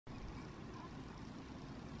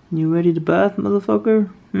You ready to bath, motherfucker?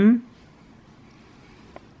 You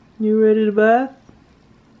ready to bath?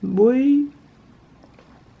 Boy?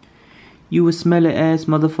 You a smelly ass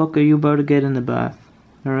motherfucker, you better get in the bath.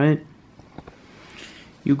 Alright?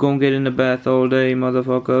 You gon' get in the bath all day,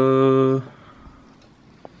 motherfucker.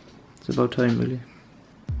 It's about time, really.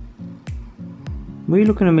 What are you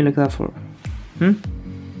looking at me like that for?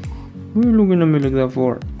 What are you looking at me like that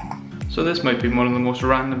for? So this might be one of the most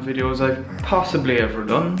random videos I've possibly ever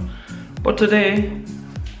done. But today,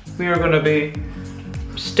 we are gonna be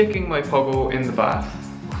sticking my puggo in the bath.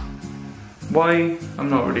 Why? I'm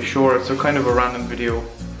not really sure. It's a kind of a random video.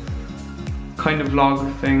 Kind of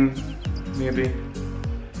vlog thing, maybe.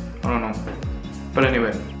 I don't know. But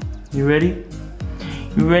anyway. You ready?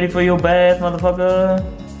 You ready for your bath, motherfucker?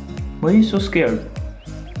 Why are you so scared?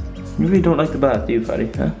 You really don't like the bath, do you,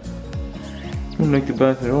 fatty? Huh? You don't like the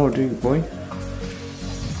bath at all, do you, boy?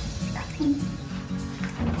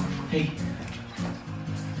 Hey.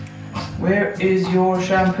 Where is your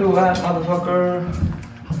shampoo at, motherfucker?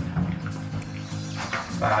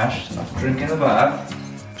 Bash, stop drinking the bath.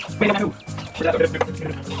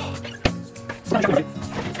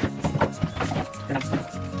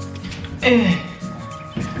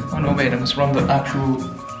 Oh no, wait, I must run the actual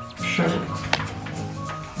shirt.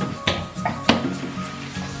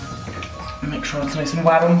 Make sure it's nice and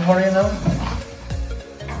warm for you now.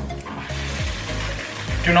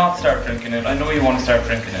 Do not start drinking it. I know you want to start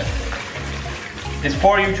drinking it. It's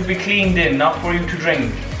for you to be cleaned in, not for you to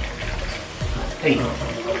drink. Hey,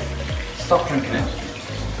 stop drinking it.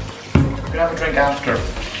 You can have a drink after.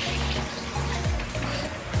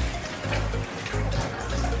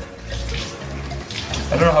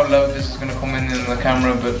 I don't know how loud this is going to come in the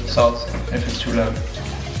camera, but salt if it's too loud.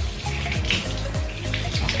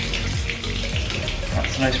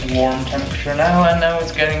 That's a nice warm temperature now, and now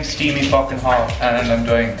it's getting steamy fucking hot, and I'm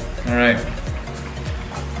dying. Alright.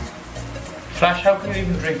 Flash, how can you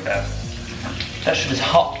even drink that? That shit is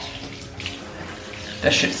hot.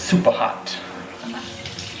 That shit's super hot.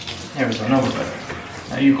 There we go, now we're better.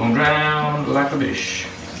 Now you go drown like a fish.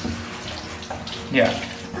 Yeah.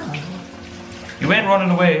 You ain't running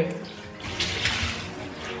away.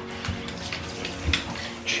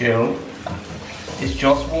 Chill. It's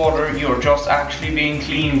just water, you're just actually being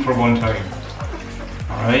clean for one time.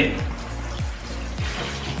 Alright?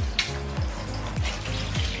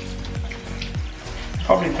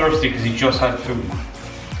 Probably thirsty because he just had food.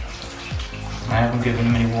 I haven't given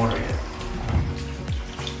him any water yet.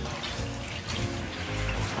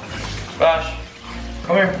 Bash,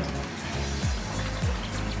 come here.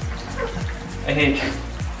 I hate you.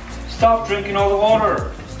 Stop drinking all the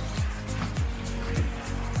water.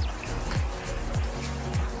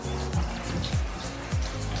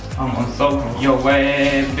 I'm on soak your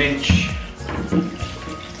way, bitch.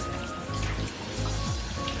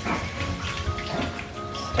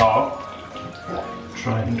 Stop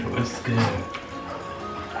trying to escape.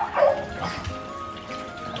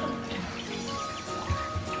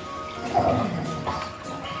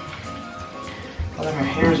 Oh, my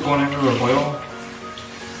hair is going everywhere, boy.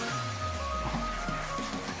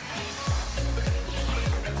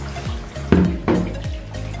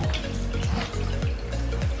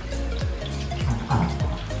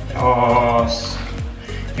 Yes,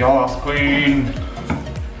 yes, queen.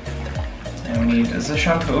 And we need is a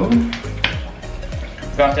shampoo.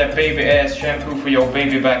 Got that baby ass shampoo for your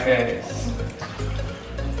baby back ass.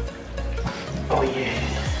 Oh yeah.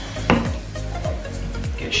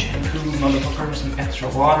 Get shampoo, motherfucker. Some extra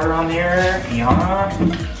water on there. Yeah.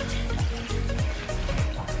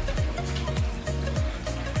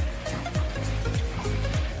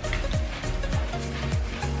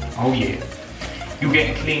 Oh yeah. You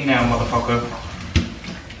getting clean now, motherfucker.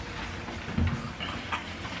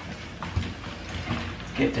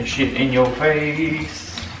 Get the shit in your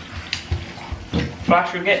face.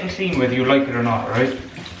 Flash, you're getting clean whether you like it or not, alright?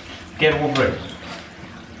 Get over it.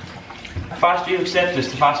 The faster you accept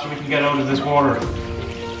this, the faster we can get out of this water.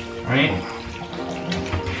 Alright?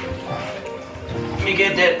 Let me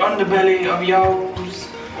get that underbelly of yours.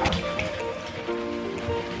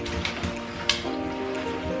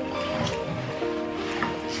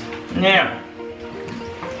 Now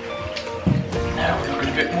we're looking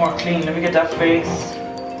a bit more clean. Let me get that face.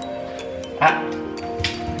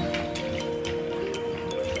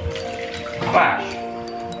 Flash.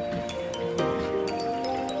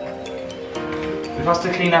 You got to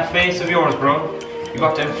clean that face of yours, bro. You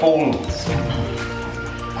got them folds.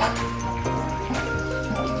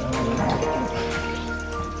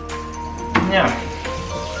 Yeah.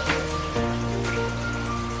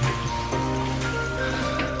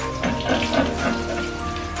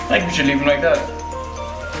 think we should leave him like that.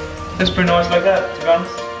 This is pretty nice like that, to be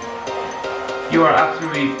honest. You are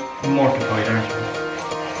absolutely mortified, aren't you?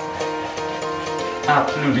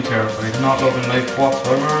 Absolutely terrified, not loving life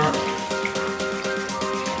whatsoever.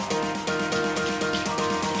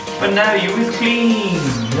 But now you is clean,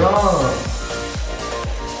 yeah.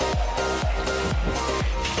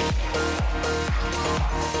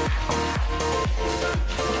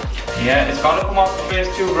 Yeah, it's gotta come off your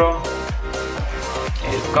face too, bro.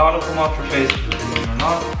 It's gotta come off your face, believe it or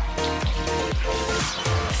not.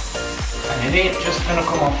 And it ain't just gonna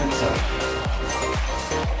come off itself.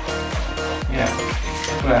 Yeah,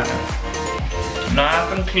 look at that.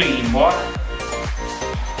 Nice and clean, boy.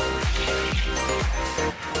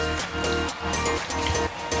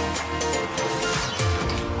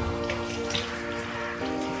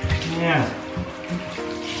 Yeah.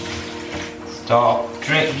 Stop.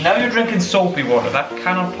 Drink. Now you're drinking soapy water. That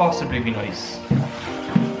cannot possibly be nice.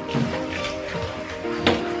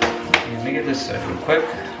 Let me get this set real quick.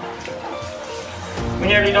 We're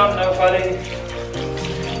nearly done now, buddy.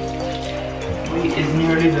 We is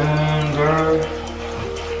nearly done, girl.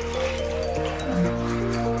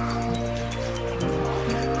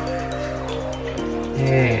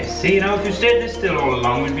 Yeah, see, now if you stayed this still all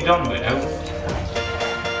along, we'd be done by now.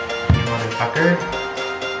 You motherfucker.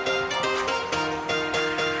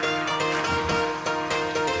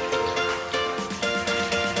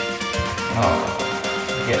 Oh,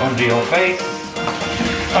 get under your face.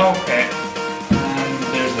 Okay, and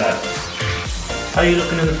there's that. How are you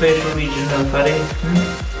looking in the facial region now, fatty?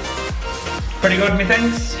 Pretty good,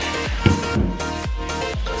 methinks.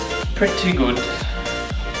 Pretty good.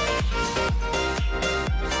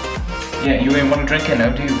 Yeah, you ain't want to drink it now,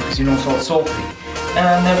 do you? Because you know it's all salty.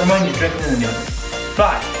 Never mind, you're drinking it anyway.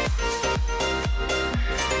 Fly!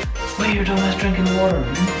 Why are you dumbass drinking the water?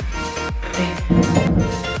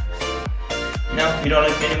 No, you don't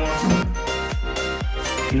like me anymore?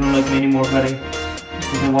 You don't like me anymore, buddy?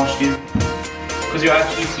 Because I washed you? Because you're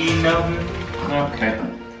actually clean now? Okay.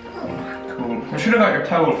 Cool. I should have got your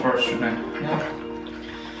towel first, shouldn't I? Yeah.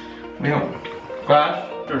 Well, Flash,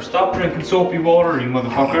 better stop drinking soapy water, you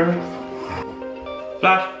motherfucker.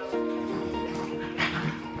 Flash.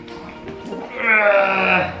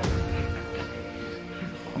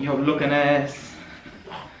 Yo, looking ass.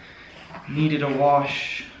 Needed a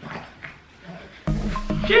wash.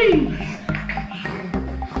 Jeez.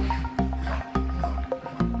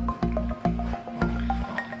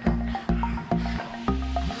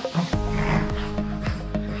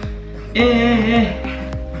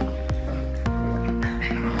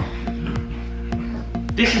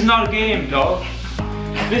 This is not a game, dog.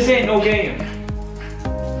 This ain't no game.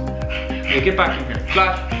 Hey, get back in here.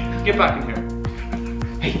 Flash, get back in here.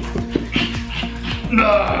 Hey.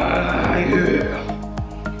 Yeah.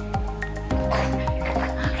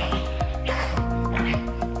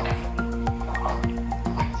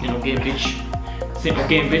 This ain't no game, bitch. This ain't no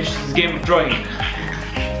game, bitch. This is a game of drawing.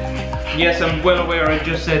 Yes, I'm well aware I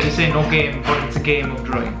just said this ain't no game, but it's a game of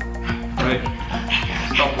drawing. Right?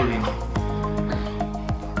 Stop worrying.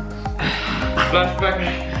 Flash, back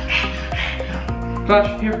in.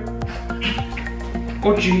 Flash, here.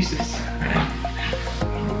 Oh, Jesus.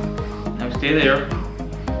 Now stay there.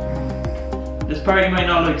 This part you might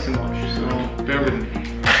not like so much, so bear with me.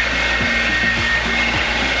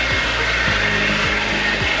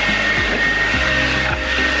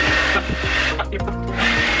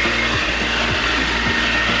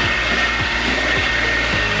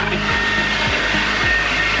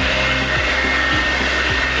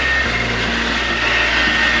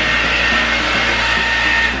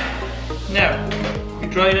 Now, you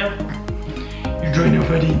dry now? You dry now,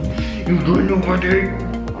 buddy? You dry now, buddy?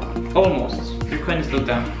 Almost. You're kind of still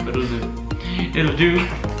damp, but it'll do. It'll do.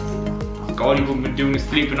 All you've been doing is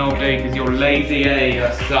sleeping all day because you're lazy, you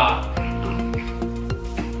suck.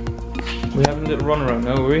 We having a little run around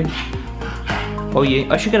now, are we? Oh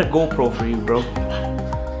yeah, I should get a GoPro for you, bro.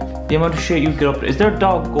 The amount of shit you get up. Is there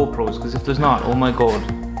dog GoPros? Because if there's not, oh my god.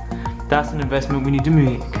 That's an investment we need to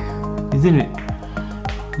make. Isn't it?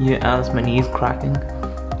 Yeah, Alice, my knee's cracking.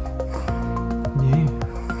 Yeah,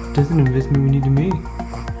 that's an investment we need to make.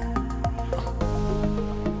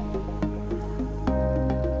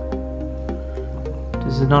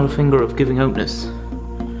 This is not a finger of giving outness.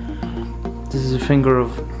 This is a finger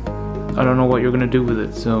of, I don't know what you're gonna do with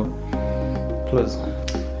it, so plus.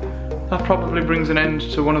 That probably brings an end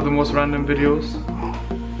to one of the most random videos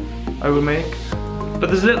I will make. But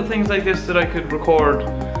there's little things like this that I could record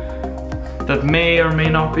that may or may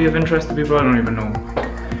not be of interest to people, I don't even know.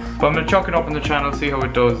 But I'm gonna chuck it up on the channel, see how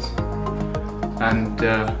it does. And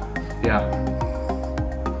yeah.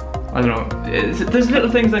 I don't know. There's little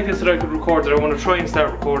things like this that I could record that I want to try and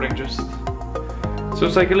start recording just. So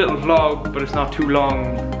it's like a little vlog, but it's not too long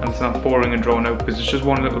and it's not boring and drawn out because it's just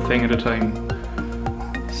one little thing at a time.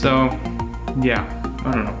 So, yeah,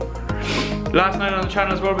 I don't know. Last night on the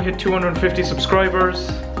channel as well, we hit 250 subscribers.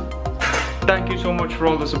 Thank you so much for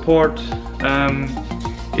all the support.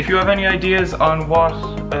 If you have any ideas on what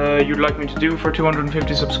you'd like me to do for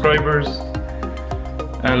 250 subscribers,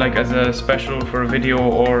 like as a special for a video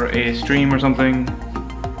or a stream or something,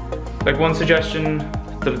 like one suggestion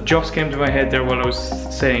that just came to my head there while I was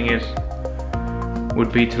saying it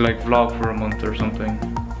would be to like vlog for a month or something.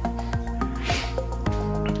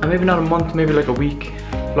 And maybe not a month, maybe like a week.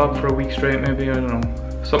 Vlog for a week straight maybe, I don't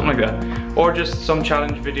know. Something like that. Or just some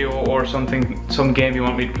challenge video or something, some game you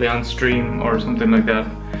want me to play on stream or something like that.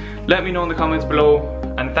 Let me know in the comments below,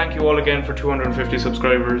 and thank you all again for 250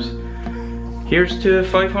 subscribers. Here's to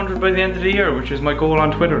 500 by the end of the year, which is my goal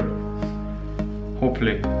on Twitter.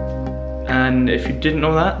 Hopefully. And if you didn't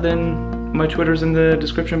know that, then my Twitter's in the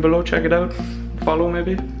description below, check it out. Follow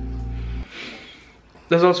maybe.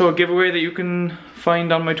 There's also a giveaway that you can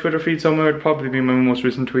find on my Twitter feed somewhere. It'd probably be my most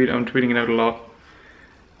recent tweet, I'm tweeting it out a lot.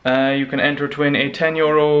 You can enter to win a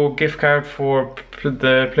 €10 gift card for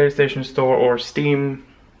the PlayStation Store or Steam.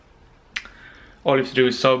 All you have to do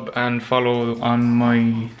is sub and follow on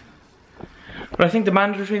my... But I think the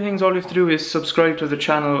mandatory things, all you have to do is subscribe to the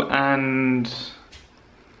channel and...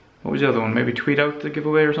 What was the other one? Maybe tweet out the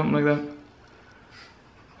giveaway or something like that?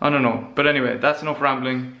 I don't know. But anyway, that's enough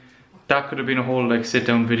rambling. That could have been a whole like sit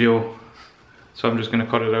down video. So I'm just going to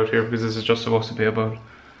cut it out here because this is just supposed to be about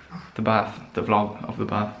the bath, the vlog of the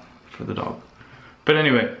bath for the dog. But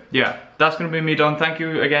anyway, yeah, that's going to be me done. Thank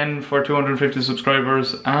you again for 250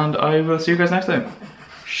 subscribers, and I will see you guys next time.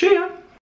 See ya!